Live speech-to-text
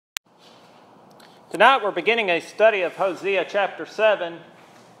Tonight we're beginning a study of Hosea chapter 7.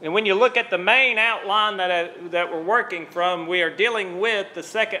 And when you look at the main outline that we're working from, we are dealing with the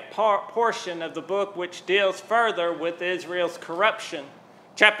second portion of the book, which deals further with Israel's corruption.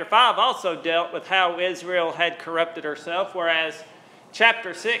 Chapter 5 also dealt with how Israel had corrupted herself, whereas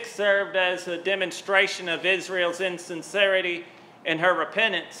chapter 6 served as a demonstration of Israel's insincerity and her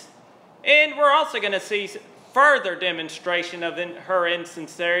repentance. And we're also going to see further demonstration of her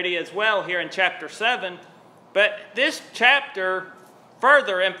insincerity as well here in chapter 7. But this chapter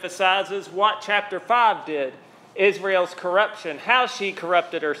further emphasizes what chapter 5 did. Israel's corruption, how she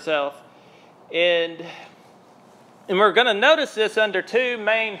corrupted herself. And we're going to notice this under two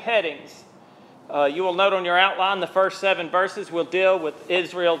main headings. You will note on your outline the first 7 verses will deal with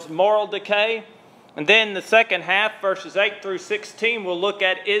Israel's moral decay. And then the second half, verses 8 through 16, will look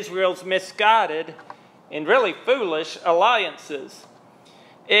at Israel's misguided and really foolish alliances.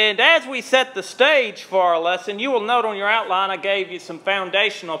 And as we set the stage for our lesson, you will note on your outline I gave you some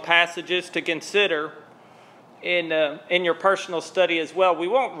foundational passages to consider in your personal study as well. We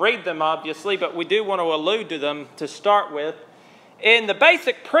won't read them, obviously, but we do want to allude to them to start with. And the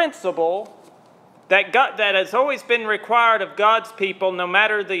basic principle that has always been required of God's people, no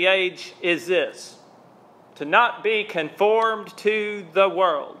matter the age, is this: to not be conformed to the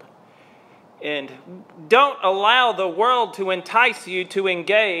world. And don't allow the world to entice you to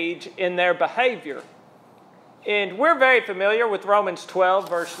engage in their behavior. And we're very familiar with Romans 12,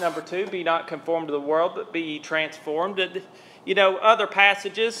 verse number 2, be not conformed to the world, but be ye transformed. And, other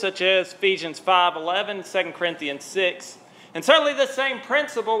passages such as Ephesians 5:11, 2 Corinthians 6. And certainly the same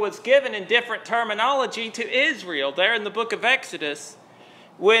principle was given in different terminology to Israel there in the book of Exodus.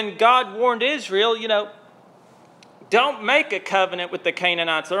 When God warned Israel, don't make a covenant with the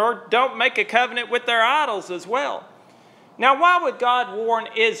Canaanites, or don't make a covenant with their idols as well. Now, why would God warn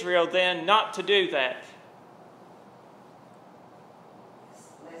Israel then not to do that?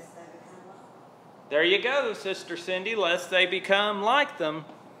 There you go, Sister Cindy, lest they become like them.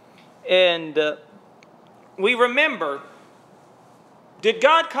 And we remember, did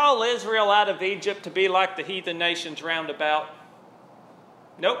God call Israel out of Egypt to be like the heathen nations round about?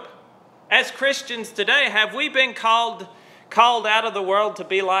 Nope. As Christians today, have we been called out of the world to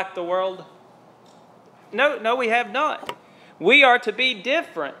be like the world? No, we have not. We are to be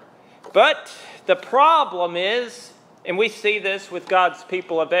different. But the problem is, and we see this with God's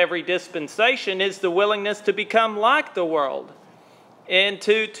people of every dispensation, is the willingness to become like the world. And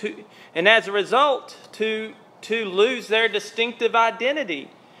as a result, to lose their distinctive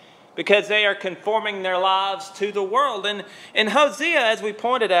identity, because they are conforming their lives to the world. And Hosea, as we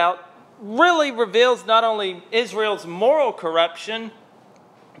pointed out, really reveals not only Israel's moral corruption,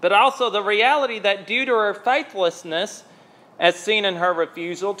 but also the reality that due to her faithlessness, as seen in her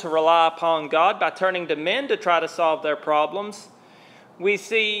refusal to rely upon God by turning to men to try to solve their problems, we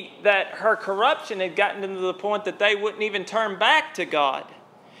see that her corruption had gotten to the point that they wouldn't even turn back to God.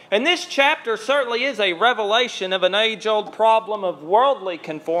 And this chapter certainly is a revelation of an age-old problem of worldly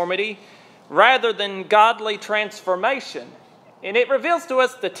conformity rather than godly transformation. And it reveals to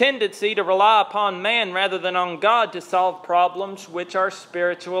us the tendency to rely upon man rather than on God to solve problems which are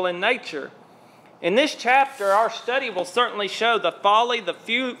spiritual in nature. In this chapter, our study will certainly show the folly, the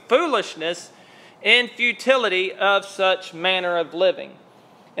foolishness, and futility of such manner of living.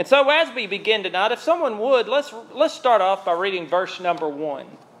 And so as we begin tonight, if someone would, let's start off by reading verse number 1.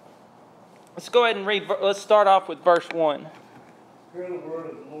 Let's go ahead and read. Let's start off with verse 1. Hear the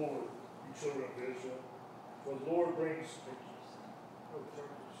word of the Lord, you children of Israel. For the Lord brings...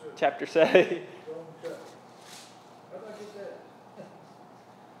 Chapter 7. How did I get that?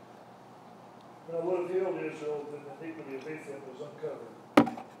 When I would have healed Israel, then the iniquity of Ephraim was uncovered.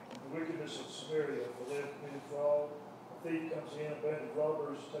 The wickedness of Samaria, the land committed fraud. A thief comes in, a band of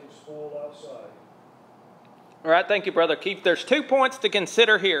robbers take spoil outside. All right, thank you, Brother Keith. There's 2 points to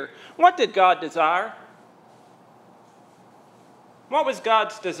consider here. What did God desire? What was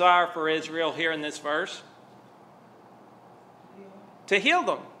God's desire for Israel here in this verse? To heal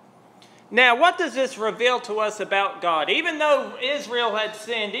them. Now, what does this reveal to us about God? Even though Israel had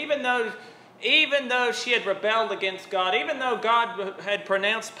sinned, even though she had rebelled against God, even though God had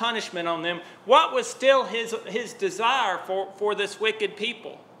pronounced punishment on them, what was still his desire for this wicked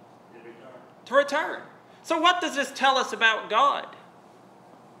people? To return. So what does this tell us about God?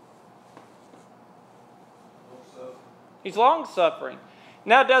 He's long-suffering.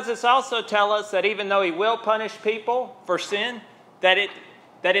 Now, does this also tell us that even though he will punish people for sin, that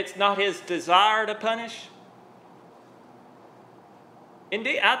it's not his desire to punish?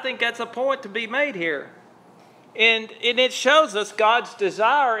 Indeed, I think that's a point to be made here. And it shows us God's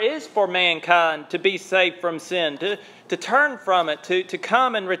desire is for mankind to be saved from sin, to turn from it, to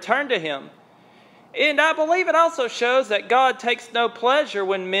come and return to Him. And I believe it also shows that God takes no pleasure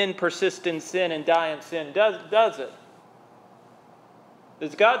when men persist in sin and die in sin, does it?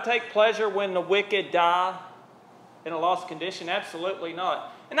 Does God take pleasure when the wicked die in a lost condition? Absolutely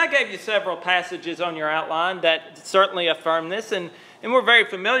not. And I gave you several passages on your outline that certainly affirm this, and we're very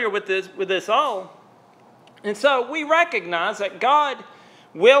familiar with this all. And so we recognize that God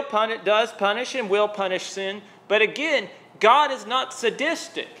does punish and will punish sin. But again, God is not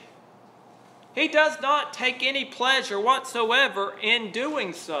sadistic. He does not take any pleasure whatsoever in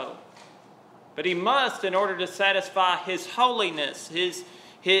doing so. But He must in order to satisfy His holiness, His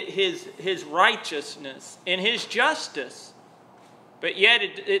righteousness, and His justice. But yet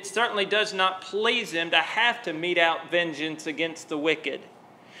it certainly does not please Him to have to mete out vengeance against the wicked.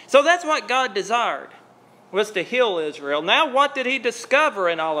 So that's what God desired, was to heal Israel. Now what did He discover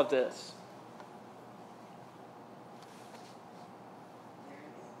in all of this?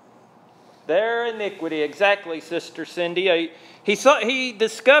 Their iniquity, exactly, Sister Cindy. He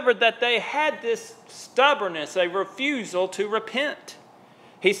discovered that they had this stubbornness, a refusal to repent.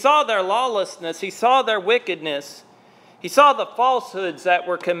 He saw their lawlessness. He saw their wickedness. He saw the falsehoods that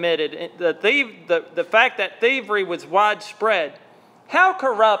were committed, the fact that thievery was widespread. How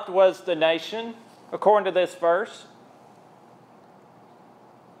corrupt was the nation, according to this verse?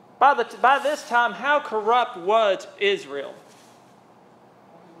 By this time, how corrupt was Israel?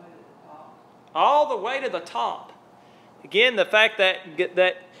 All the way to the top. Again, the fact that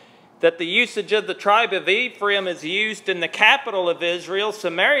the usage of the tribe of Ephraim is used in the capital of Israel,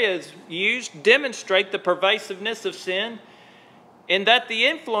 Samaria is used, demonstrate the pervasiveness of sin, and that the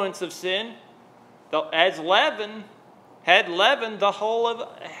influence of sin, as leaven, had leavened the whole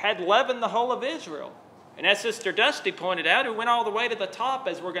of Israel. And as Sister Dusty pointed out, it went all the way to the top,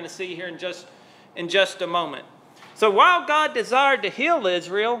 as we're going to see here in just a moment. So while God desired to heal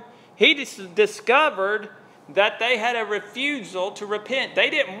Israel, He discovered that they had a refusal to repent. They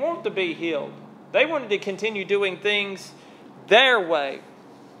didn't want to be healed. They wanted to continue doing things their way.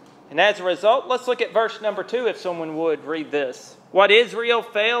 And as a result, let's look at verse number 2, if someone would read this. What Israel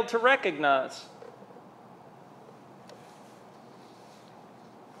failed to recognize.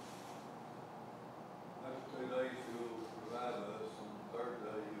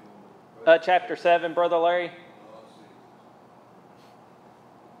 Chapter 7, Brother Larry.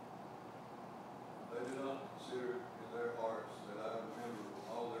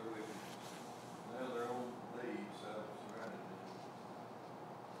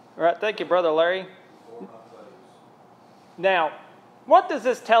 All right, thank you, Brother Larry. Now, what does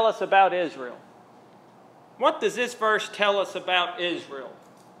this tell us about Israel? What does this verse tell us about Israel?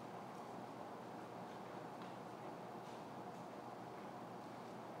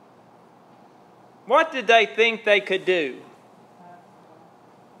 What did they think they could do?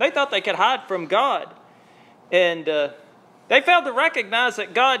 They thought they could hide from God. And they failed to recognize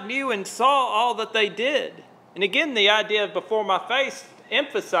that God knew and saw all that they did. And again, the idea of before my face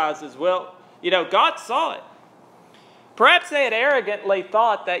emphasizes, well, God saw it. Perhaps they had arrogantly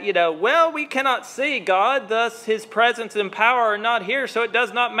thought that, we cannot see God, thus His presence and power are not here, so it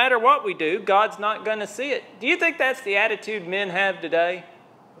does not matter what we do, God's not going to see it. Do you think that's the attitude men have today?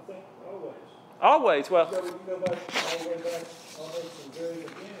 I think always. Always, well. So we can go back all the way back almost to the very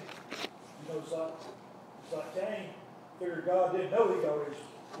beginning. It's like Cain figured God didn't know he already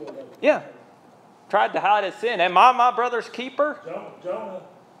killed Abel. Yeah. Tried to hide his sin. Am I my brother's keeper? Jonah,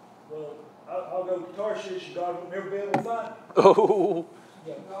 well, I'll go to Tarshish and God will never be able to find me. Oh.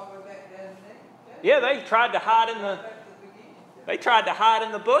 Yeah. Yeah, they tried to hide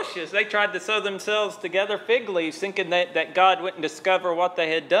in the bushes. They tried to sew themselves together fig leaves, thinking that God wouldn't discover what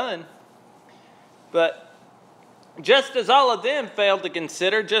they had done. But just as all of them failed to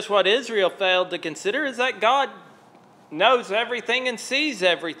consider, just what Israel failed to consider is that God knows everything and sees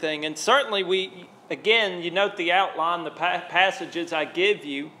everything. And certainly again, you note the outline, the passages I give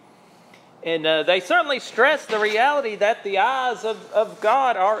you. And they certainly stress the reality that the eyes of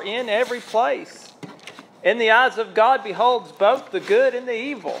God are in every place. In the eyes of God beholds both the good and the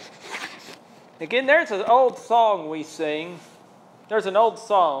evil. Again, there's an old song we sing. There's an old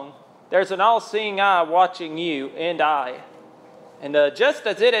song. There's an all-seeing eye watching you and I. And just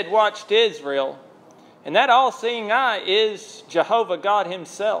as it had watched Israel, and that all-seeing eye is Jehovah God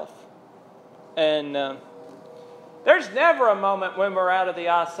Himself. And there's never a moment when we're out of the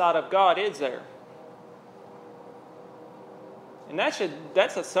eyesight of God, is there? And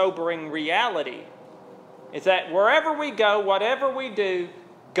that's a sobering reality. Is that wherever we go, whatever we do,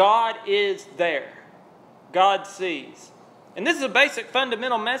 God is there. God sees. And this is a basic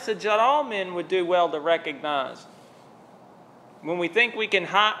fundamental message that all men would do well to recognize. When we think we can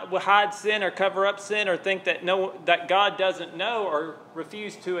hide sin or cover up sin or think that God doesn't know or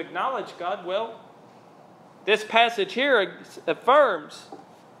refuse to acknowledge God, well, this passage here affirms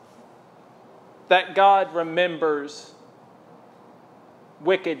that God remembers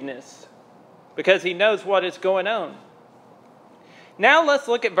wickedness because he knows what is going on. Now let's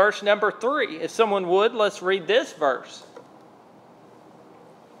look at verse number 3. If someone would, let's read this verse.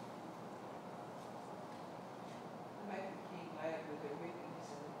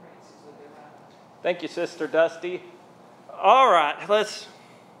 Thank you, Sister Dusty. All right,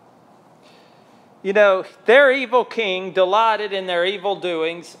 their evil king delighted in their evil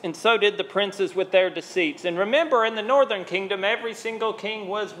doings, and so did the princes with their deceits. And remember, in the northern kingdom, every single king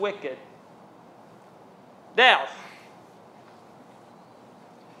was wicked. Now,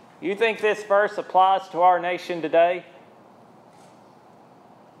 you think this verse applies to our nation today?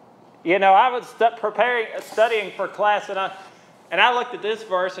 I was studying for class, and I looked at this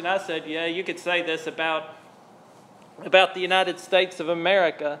verse and I said, yeah, you could say this about the United States of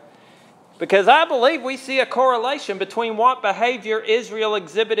America. Because I believe we see a correlation between what behavior Israel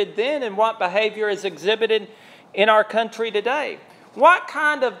exhibited then and what behavior is exhibited in our country today. What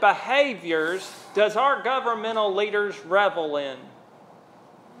kind of behaviors does our governmental leaders revel in?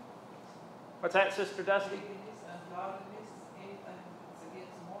 What's that, Sister Dusty?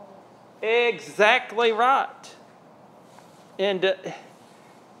 Exactly right. And,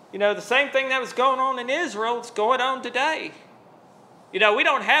 the same thing that was going on in Israel is going on today. We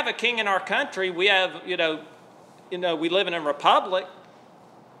don't have a king in our country. We have, we live in a republic.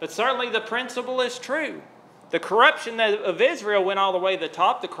 But certainly the principle is true. The corruption of Israel went all the way to the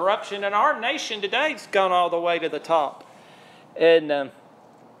top. The corruption in our nation today has gone all the way to the top. And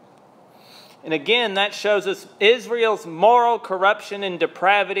again, that shows us Israel's moral corruption and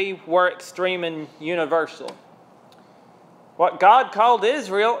depravity were extreme and universal. What God called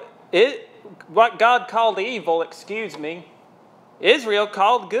evil, Israel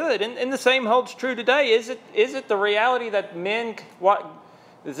called good. And the same holds true today. Is it the reality that man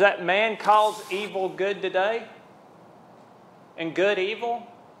calls evil good today? And good evil?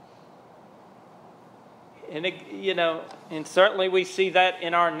 And and certainly we see that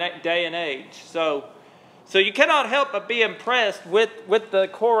in our day and age. So you cannot help but be impressed with the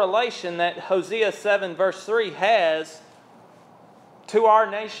correlation that Hosea 7 verse 3 has to our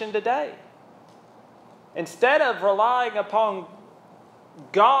nation today. Instead of relying upon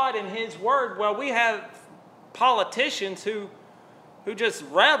God and His Word, well, we have politicians who just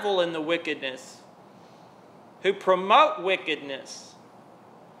revel in the wickedness, who promote wickedness.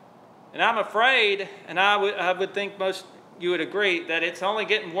 And I'm afraid, and I would think most you would agree, that it's only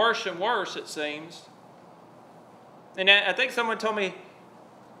getting worse and worse, it seems. And I think someone told me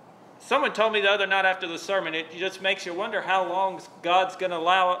the other night after the sermon, it just makes you wonder how long God's going to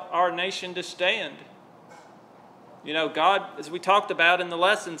allow our nation to stand. God, as we talked about in the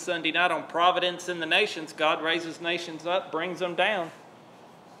lesson Sunday night on providence in the nations, God raises nations up, brings them down.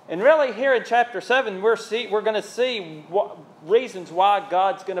 And really here in chapter 7, we're going to see reasons why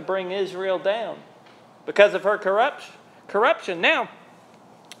God's going to bring Israel down. Because of her corruption. Now,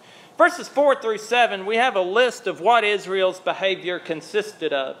 verses 4 through 7, we have a list of what Israel's behavior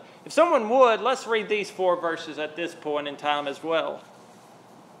consisted of. If someone would, let's read these 4 verses at this point in time as well.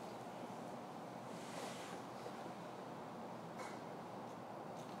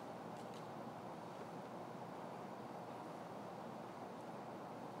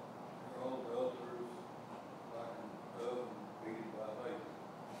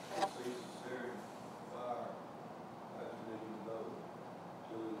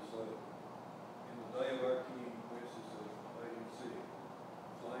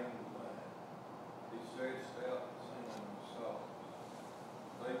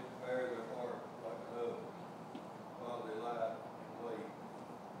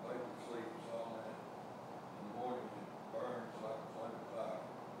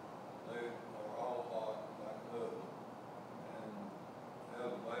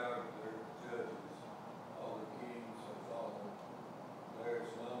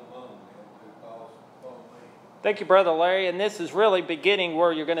 Thank you, Brother Larry. And this is really beginning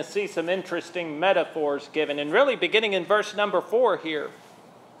where you're going to see some interesting metaphors given. And really beginning in verse number 4 here.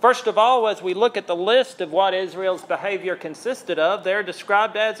 First of all, as we look at the list of what Israel's behavior consisted of, they're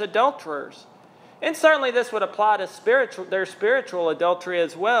described as adulterers. And certainly this would apply to their spiritual adultery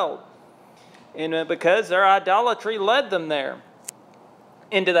as well. And because their idolatry led them there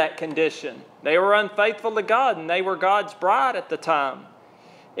into that condition. They were unfaithful to God, and they were God's bride at the time.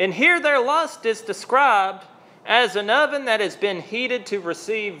 And here their lust is described as an oven that has been heated to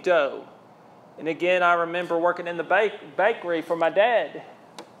receive dough. And again, I remember working in the bakery for my dad,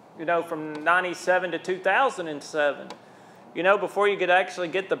 from 97 to 2007. Before you could actually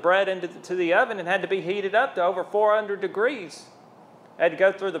get the bread into the oven, it had to be heated up to over 400 degrees. It had to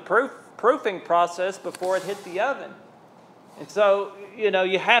go through the proofing process before it hit the oven. And so,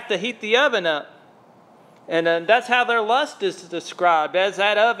 you have to heat the oven up. And that's how their lust is described, as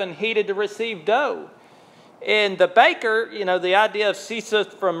that oven heated to receive dough. And the baker, the idea of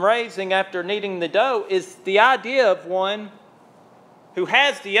ceaseth from raising after kneading the dough is the idea of one who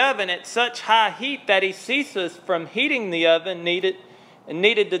has the oven at such high heat that he ceases from heating the oven, kneaded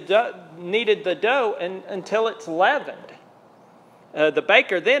the dough until it's leavened. The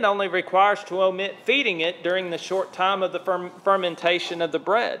baker then only requires to omit feeding it during the short time of the fermentation of the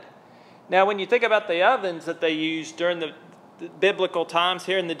bread. Now, when you think about the ovens that they used during the biblical times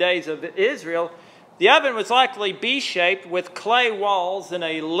here in the days of Israel, the oven was likely B-shaped with clay walls and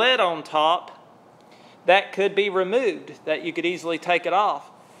a lid on top that could be removed, that you could easily take it off.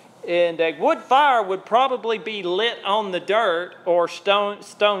 And a wood fire would probably be lit on the dirt or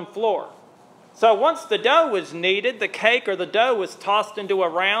stone floor. So once the dough was kneaded, the cake or the dough was tossed into a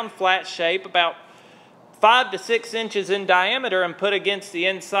round, flat shape about 5 to 6 inches in diameter and put against the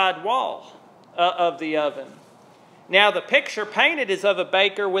inside wall of the oven. Now the picture painted is of a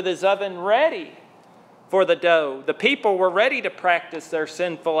baker with his oven ready for the dough. The people were ready to practice their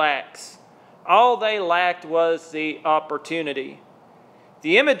sinful acts. All they lacked was the opportunity.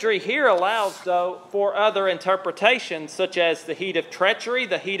 The imagery here allows, though, for other interpretations, such as the heat of treachery,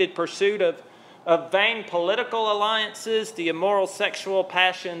 the heated pursuit of vain political alliances, the immoral sexual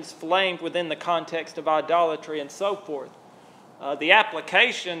passions flamed within the context of idolatry, and so forth. The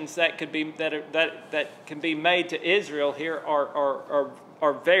applications that can be made to Israel here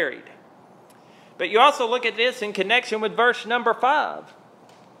are varied. But you also look at this in connection with verse number 5.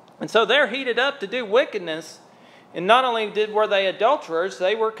 And so they're heated up to do wickedness, and not only were they adulterers,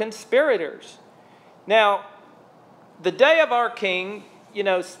 they were conspirators. Now, the day of our King,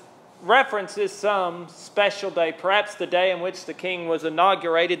 references some special day, perhaps the day in which the king was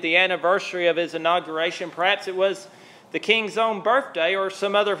inaugurated, the anniversary of his inauguration. Perhaps it was the king's own birthday or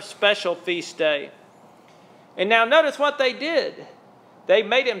some other special feast day. And now notice what they did. They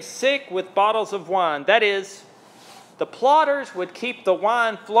made him sick with bottles of wine. That is, the plotters would keep the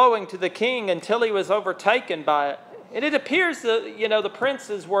wine flowing to the king until he was overtaken by it. And it appears that, the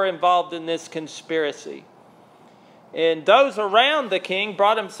princes were involved in this conspiracy. And those around the king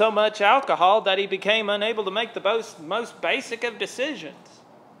brought him so much alcohol that he became unable to make the most basic of decisions.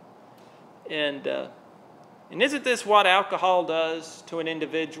 And isn't this what alcohol does to an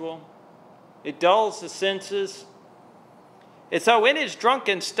individual? It dulls the senses. And so in his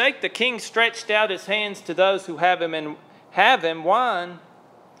drunken state, the king stretched out his hands to those who have him wine.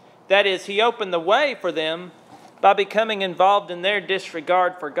 That is, he opened the way for them by becoming involved in their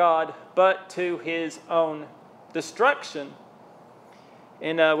disregard for God, but to his own destruction.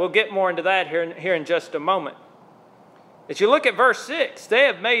 And we'll get more into that here in just a moment. As you look at verse 6, they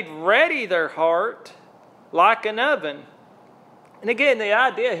have made ready their heart like an oven. And again, the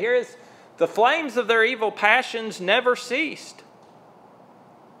idea here is the flames of their evil passions never ceased.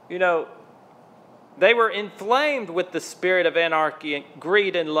 They were inflamed with the spirit of anarchy,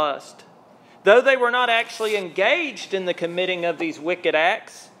 greed, and lust. Though they were not actually engaged in the committing of these wicked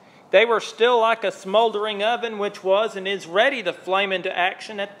acts, they were still like a smoldering oven which was and is ready to flame into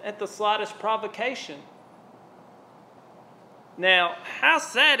action at the slightest provocation. Now, how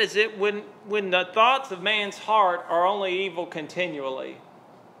sad is it when the thoughts of man's heart are only evil continually?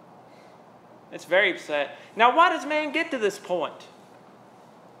 It's very sad. Now, why does man get to this point?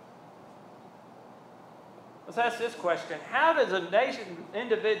 Let's ask this question. How does a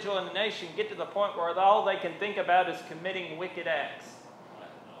individual in a nation get to the point where all they can think about is committing wicked acts?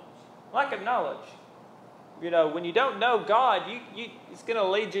 Lack of knowledge. When you don't know God, it's going to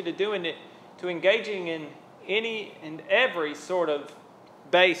lead you to engaging in any and every sort of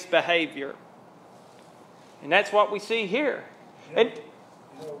base behavior. And that's what we see here. And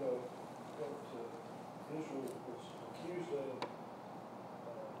Israel was accused of,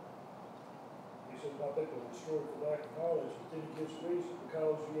 he said, my people are destroyed for lack of knowledge, but then he gives reason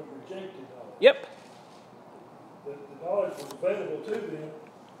because you have rejected knowledge. Yep. The knowledge was available to them.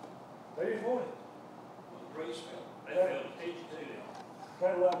 They didn't want it. Grace fell. They failed to teach it to them.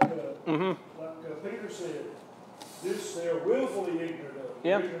 Kind of like Peter said, this they're willfully ignorant of.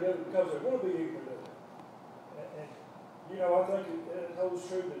 Yep. Ignorant of it because they want to be ignorant of it. And I think it holds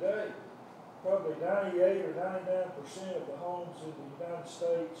true today. probably 98 or 99% of the homes in the United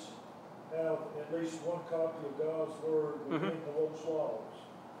States have at least one copy of God's Word within the those walls.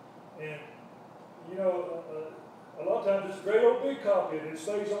 And, you know, a lot of times it's a great old big copy and it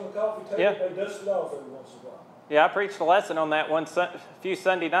stays on the coffee table. Yeah. They dust it off every once in a while. Yeah, I preached a lesson on that a few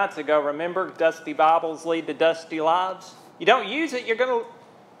Sunday nights ago. Remember, dusty Bibles lead to dusty lives. You don't use it, you're going to...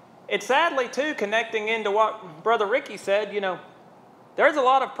 It's sadly, too, connecting into what Brother Ricky said, you know, there's a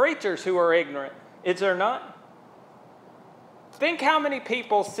lot of preachers who are ignorant. Is there not? Think how many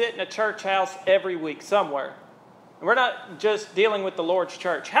people sit in a church house every week somewhere. And we're not just dealing with the Lord's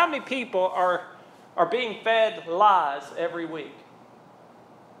church. How many people are being fed lies every week?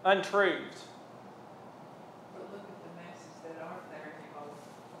 Untruths. But look at the masses that aren't there anymore,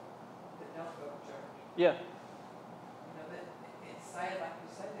 that don't go to church. Yeah. You know, that it's sad, like you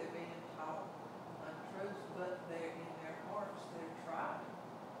say, they're being taught untruths, but they're in their hearts, they're trying.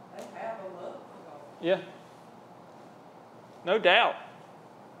 They have a love for God. Yeah. No doubt.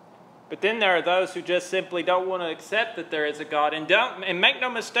 But then there are those who just simply don't want to accept that there is a God. And make no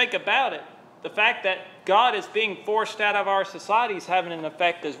mistake about it, the fact that God is being forced out of our society is having an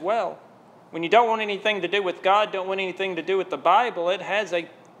effect as well. When you don't want anything to do with God, don't want anything to do with the Bible, it has a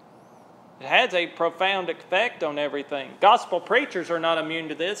profound effect on everything. Gospel preachers are not immune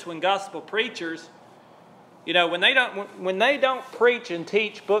to this. When gospel preachers, you know, when they don't preach and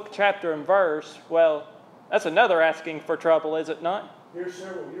teach book, chapter, and verse, well, that's another asking for trouble, is it not? Here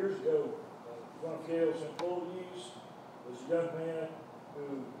several years ago, one of Gail's employees was a young man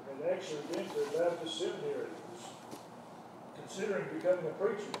who had actually been to a Baptist seminary, was considering becoming a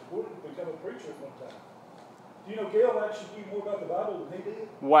preacher, wouldn't become a preacher at one time. Do you know Gail actually knew more about the Bible than he did?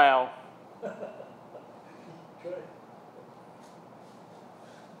 Wow. Okay.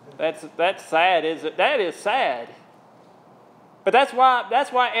 That's sad, is it? That is sad. But that's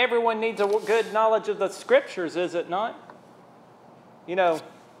why everyone needs a good knowledge of the Scriptures, is it not? You know.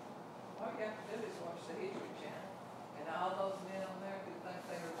 All you have to do is watch the History Channel, and all those men on there who think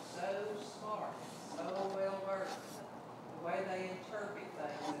they are so smart, so well versed, the way they interpret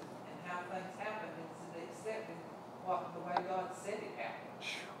things and how things happen instead of accepting the way God said it happened.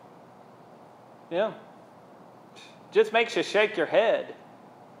 Yeah. Just makes you shake your head.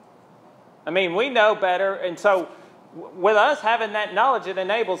 I mean, we know better, and so with us having that knowledge, it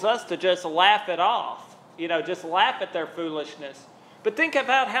enables us to just laugh it off. You know, just laugh at their foolishness. But think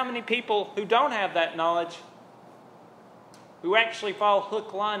about how many people who don't have that knowledge, who actually fall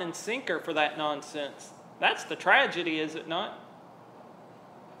hook, line, and sinker for that nonsense. That's the tragedy, is it not?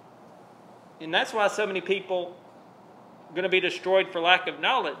 And that's why so many people are going to be destroyed for lack of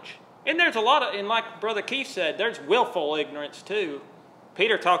knowledge. And there's a lot of, and like Brother Keith said, there's willful ignorance too.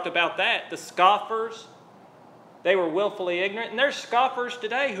 Peter talked about that. The scoffers, they were willfully ignorant. And there's scoffers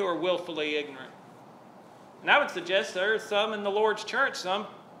today who are willfully ignorant. And I would suggest there are some in the Lord's church, some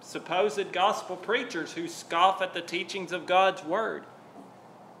supposed gospel preachers who scoff at the teachings of God's Word.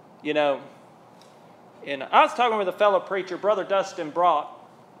 You know, and I was talking with a fellow preacher, Brother Dustin Brock,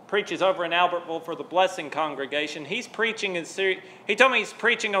 preaches over in Albertville for the Blessing congregation. He's preaching in Syria. He told me he's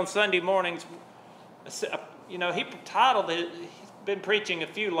preaching on Sunday mornings. You know, he titled it, he's been preaching a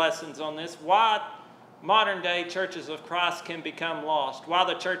few lessons on this, why modern day churches of Christ can become lost, why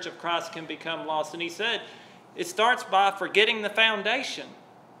the church of Christ can become lost. And he said, it starts by forgetting the foundation.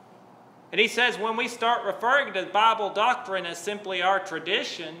 And he says when we start referring to Bible doctrine as simply our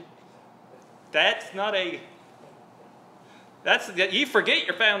tradition, you forget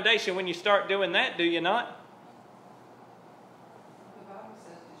your foundation when you start doing that, do you not? The Bible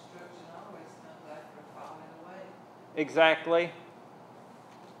says destruction always comes after falling away. Exactly.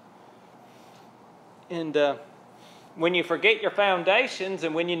 And when you forget your foundations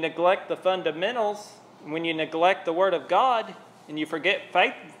and when you neglect the fundamentals, when you neglect the Word of God and you forget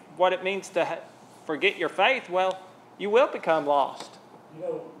faith, what it means to forget your faith, well, you will become lost. You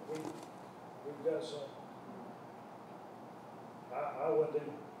know, we've got some, I wouldn't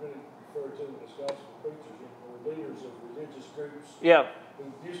really refer to them as gospel preachers or leaders of religious groups. Yeah. Who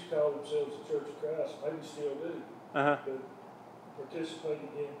used to call themselves the Church of Christ, maybe still do, but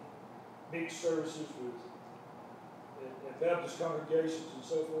participating in mixed services with Baptist congregations and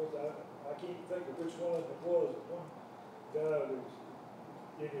so forth. I can't think of which one of them it was. One guy was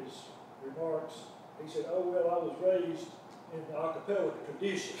in his remarks, he said, "Oh well, I was raised in the a cappella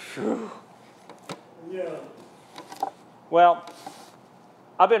tradition." Yeah. Well,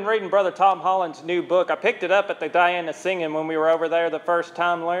 I've been reading Brother Tom Holland's new book. I picked it up at the Diana Singing when we were over there the first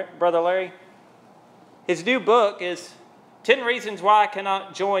time, Brother Larry. His new book is 10 Reasons Why I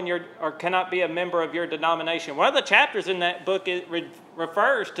Cannot Join Your or Cannot Be a Member of Your Denomination. One of the chapters in that book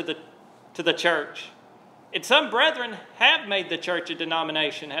refers to to the church. And some brethren have made the church a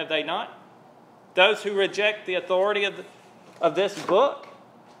denomination, have they not? Those who reject the authority of this book,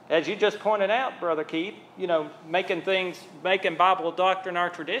 as you just pointed out, Brother Keith, making Bible doctrine our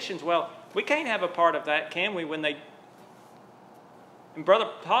traditions. Well, we can't have a part of that, can we? And Brother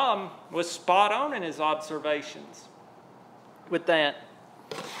Tom was spot on in his observations with that.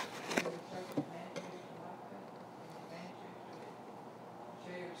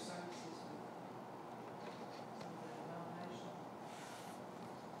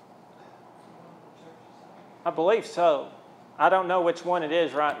 I believe so. I don't know which one it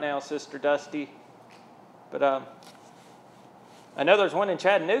is right now, Sister Dusty. But I know there's one in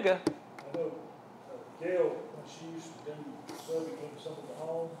Chattanooga. I know Gail, when she used to do serving in some of the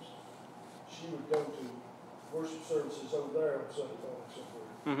homes, she would go to worship services over there on Sunday morning somewhere.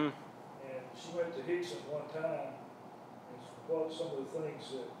 Mm-hmm. And she went to Hickson one time, and what some of the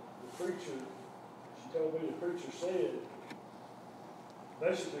things that she told me the preacher said,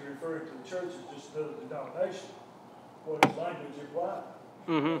 basically referring to the church as just another denomination. What his language implied.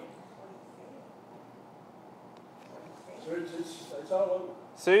 Mm-hmm. So it's all over.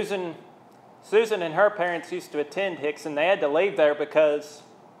 Susan and her parents used to attend Hickson. They had to leave there because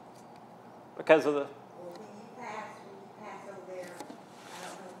of the. Well, when you pass over there, I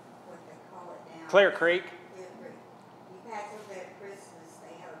don't know what they call it now. Clear Creek. Clear Creek. You pass over there at Christmas,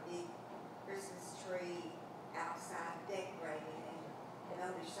 they have a big Christmas tree outside decorated, and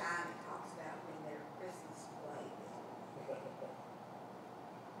another sign that talks about when their Christmas play is.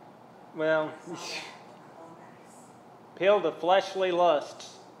 Well, I saw that. Oh, nice. Kill the fleshly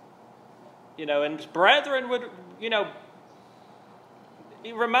lusts. And brethren would, it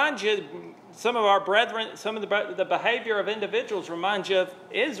reminds you, some of our brethren, some of the behavior of individuals reminds you of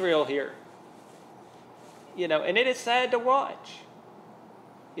Israel here. And it is sad to watch.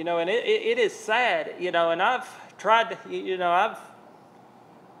 And it is sad, and I've tried to,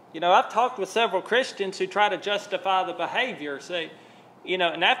 I've talked with several Christians who try to justify the behavior, say,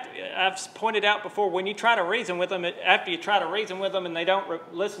 and I've pointed out before, when you try to reason with them, after you try to reason with them and they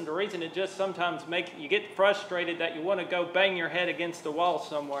don't listen to reason, it just sometimes you get frustrated that you want to go bang your head against the wall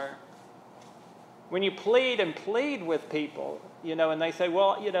somewhere. When you plead and plead with people, and they say,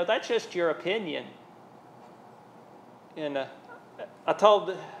 well, that's just your opinion. And I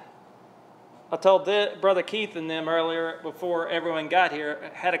told Brother Keith and them earlier, before everyone got here,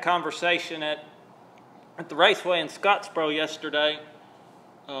 had a conversation at the Raceway in Scottsboro yesterday.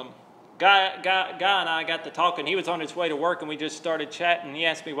 Guy and I got to talking. He was on his way to work, and we just started chatting. He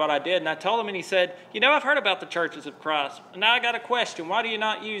asked me what I did, and I told him, and he said, I've heard about the churches of Christ. And now I got a question. Why do you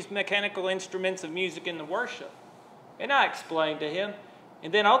not use mechanical instruments of music in the worship? And I explained to him.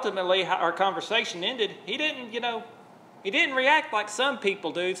 And then ultimately, our conversation ended. He didn't react like some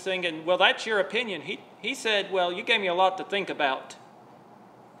people do, thinking, well, that's your opinion. He said, well, you gave me a lot to think about.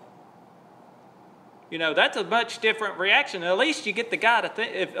 That's a much different reaction. At least you get the guy to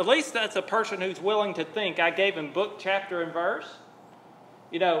think. At least that's a person who's willing to think. I gave him book, chapter, and verse.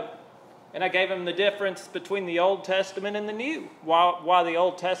 And I gave him the difference between the Old Testament and the New. Why the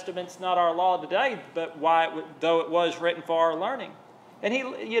Old Testament's not our law today, but though it was written for our learning. And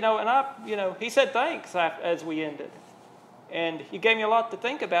he said thanks as we ended. And he gave me a lot to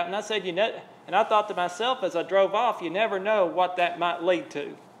think about. And I said, and I thought to myself as I drove off, you never know what that might lead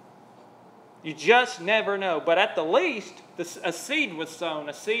to. You just never know. But at the least, a seed was sown.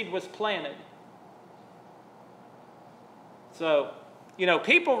 A seed was planted. So,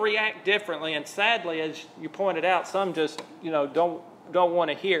 people react differently. And sadly, as you pointed out, some just, don't want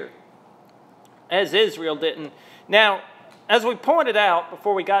to hear. As Israel didn't. Now, as we pointed out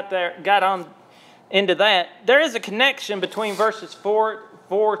before we got on into that, there is a connection between verses 4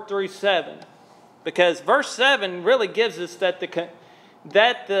 through 7. Because verse 7 really gives us that the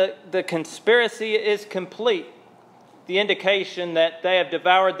conspiracy is complete. The indication that they have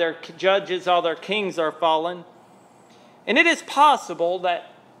devoured their judges, all their kings are fallen. And it is possible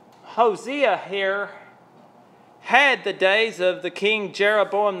that Hosea here had the days of the king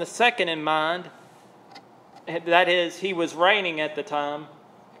Jeroboam II in mind. That is, he was reigning at the time.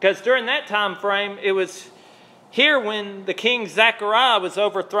 Because during that time frame, it was here when the king Zechariah was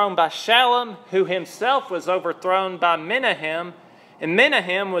overthrown by Shallum, who himself was overthrown by Menahem. And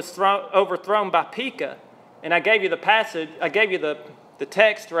Menahem was overthrown by Pekah. And I gave you the passage, I gave you the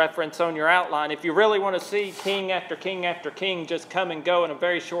text reference on your outline. If you really want to see king after king after king just come and go in a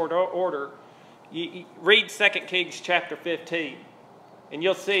very short order, you read 2 Kings chapter 15. And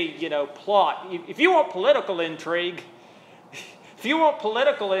you'll see, plot. If you want political intrigue,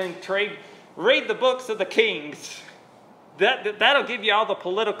 read the books of the kings. that'll give you all the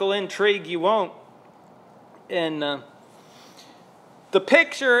political intrigue you want. And the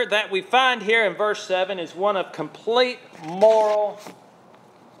picture that we find here in verse 7 is one of complete moral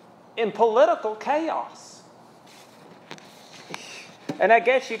and political chaos. And I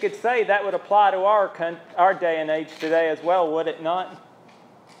guess you could say that would apply to our day and age today as well, would it not?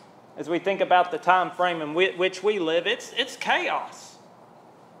 As we think about the time frame in which we live, it's chaos.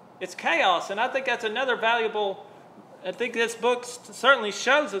 It's chaos, and I think that's another valuable. I think this book certainly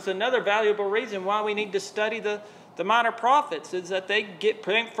shows us another valuable reason why we need to study the minor prophets, is that they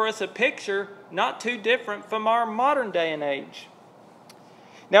paint for us a picture not too different from our modern day and age.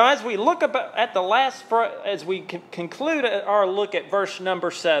 Now, as we look at the as we conclude our look at verse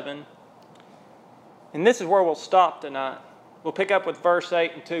number 7, and this is where we'll stop tonight. We'll pick up with verse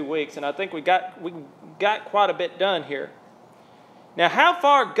 8 in 2 weeks, and I think we got quite a bit done here. Now, how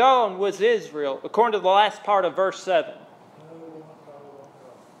far gone was Israel, according to the last part of verse 7?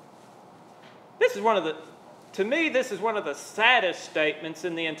 To me, this is one of the saddest statements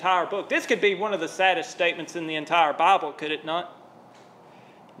in the entire book. This could be one of the saddest statements in the entire Bible, could it not?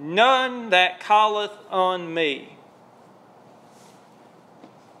 None that calleth on me.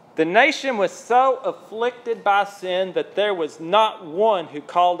 The nation was so afflicted by sin that there was not one who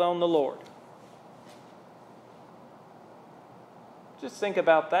called on the Lord. Just think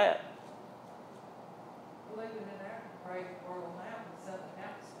about that. Well, even in our crazy world now, when something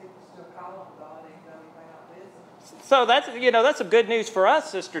happens, people still call on God even though He may not visit. So that's some good news for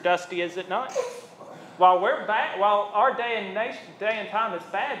us, Sister Dusty, is it not? While our day and time is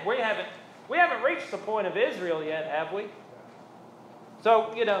bad, we haven't reached the point of Israel yet, have we?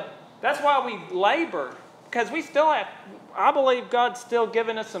 So, that's why we labor, because we still have, I believe God's still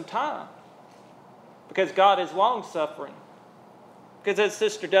giving us some time, because God is long-suffering. Because as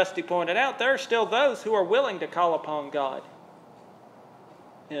Sister Dusty pointed out, there are still those who are willing to call upon God.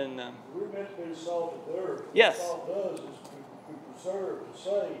 And we're meant to be the salt of the earth. Yes. What salt does is to preserve, to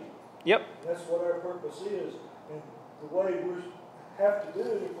save. Yep. That's what our purpose is. And the way we have to do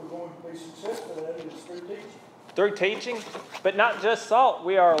it if we're going to be successful at it is through teaching. Through teaching, but not just salt,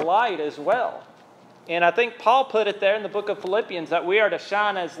 we are light as well. And I think Paul put it there in the book of Philippians that we are to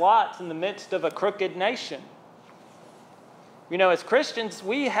shine as lights in the midst of a crooked nation. As Christians,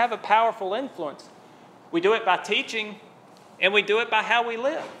 we have a powerful influence. We do it by teaching, and we do it by how we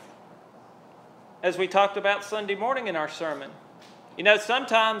live. As we talked about Sunday morning in our sermon.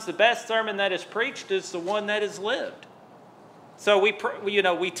 Sometimes the best sermon that is preached is the one that is lived. So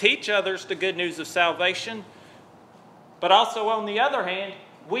we teach others the good news of salvation, but also on the other hand,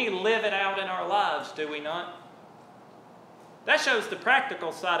 we live it out in our lives, do we not? That shows the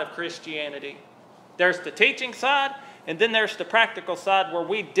practical side of Christianity. There's the teaching side, and then there's the practical side where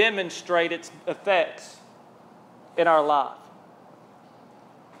we demonstrate its effects in our life.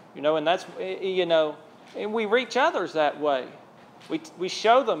 And that's, and we reach others that way. We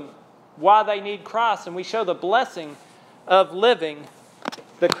show them why they need Christ, and we show the blessing of living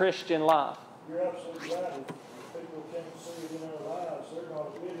the Christian life. You're absolutely right. If people can't see it in our lives, they're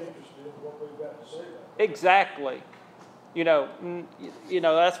not a bit interested in what we've got to say about it. Exactly.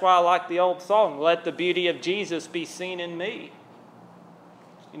 That's why I like the old song, "Let the beauty of Jesus be seen in me."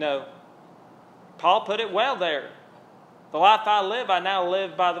 Paul put it well there. The life I live, I now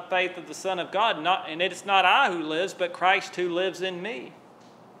live by the faith of the Son of God. And it is not I who lives, but Christ who lives in me.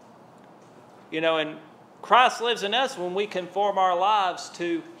 And Christ lives in us when we conform our lives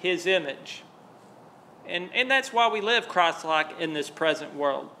to His image. And that's why we live Christ-like in this present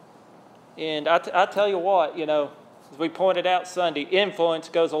world. And I tell you what, as we pointed out Sunday, influence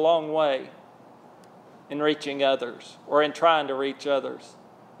goes a long way in reaching others or in trying to reach others.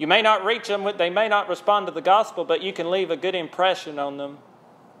 You may not reach them, they may not respond to the gospel, but you can leave a good impression on them.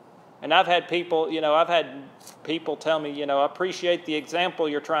 And I've had people tell me, I appreciate the example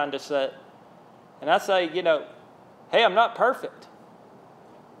you're trying to set. And I say, hey, I'm not perfect.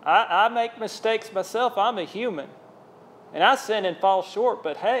 I make mistakes myself. I'm a human. And I sin and fall short,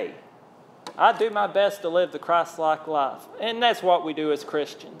 but hey, I do my best to live the Christ-like life. And that's what we do as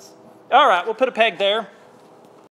Christians. All right, we'll put a peg there.